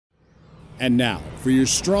And now, for your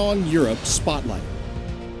Strong Europe Spotlight.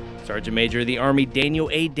 Sergeant Major of the Army Daniel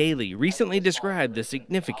A. Dailey recently described the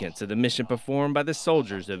significance of the mission performed by the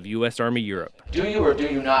soldiers of U.S. Army Europe. Do you or do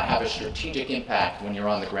you not have a strategic impact when you're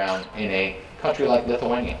on the ground in a country like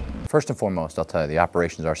Lithuania? First and foremost, I'll tell you, the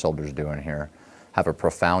operations our soldiers are doing here have a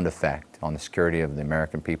profound effect on the security of the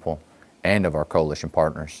American people and of our coalition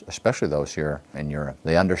partners, especially those here in Europe.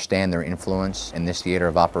 They understand their influence in this theater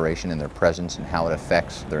of operation and their presence and how it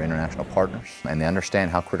affects their international partners, and they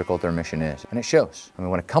understand how critical their mission is. And it shows. I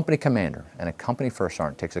mean, when a company commander and a company first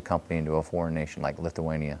sergeant takes a company into a foreign nation like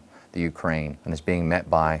Lithuania, the Ukraine, and is being met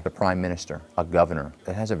by the prime minister, a governor,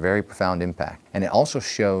 it has a very profound impact. And it also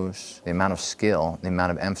shows the amount of skill, the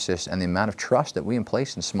amount of emphasis, and the amount of trust that we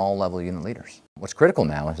place in small level unit leaders. What's critical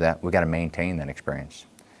now is that we've got to maintain that experience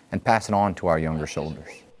and pass it on to our younger soldiers.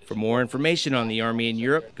 For more information on the Army in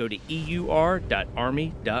Europe, go to eur.army.mil.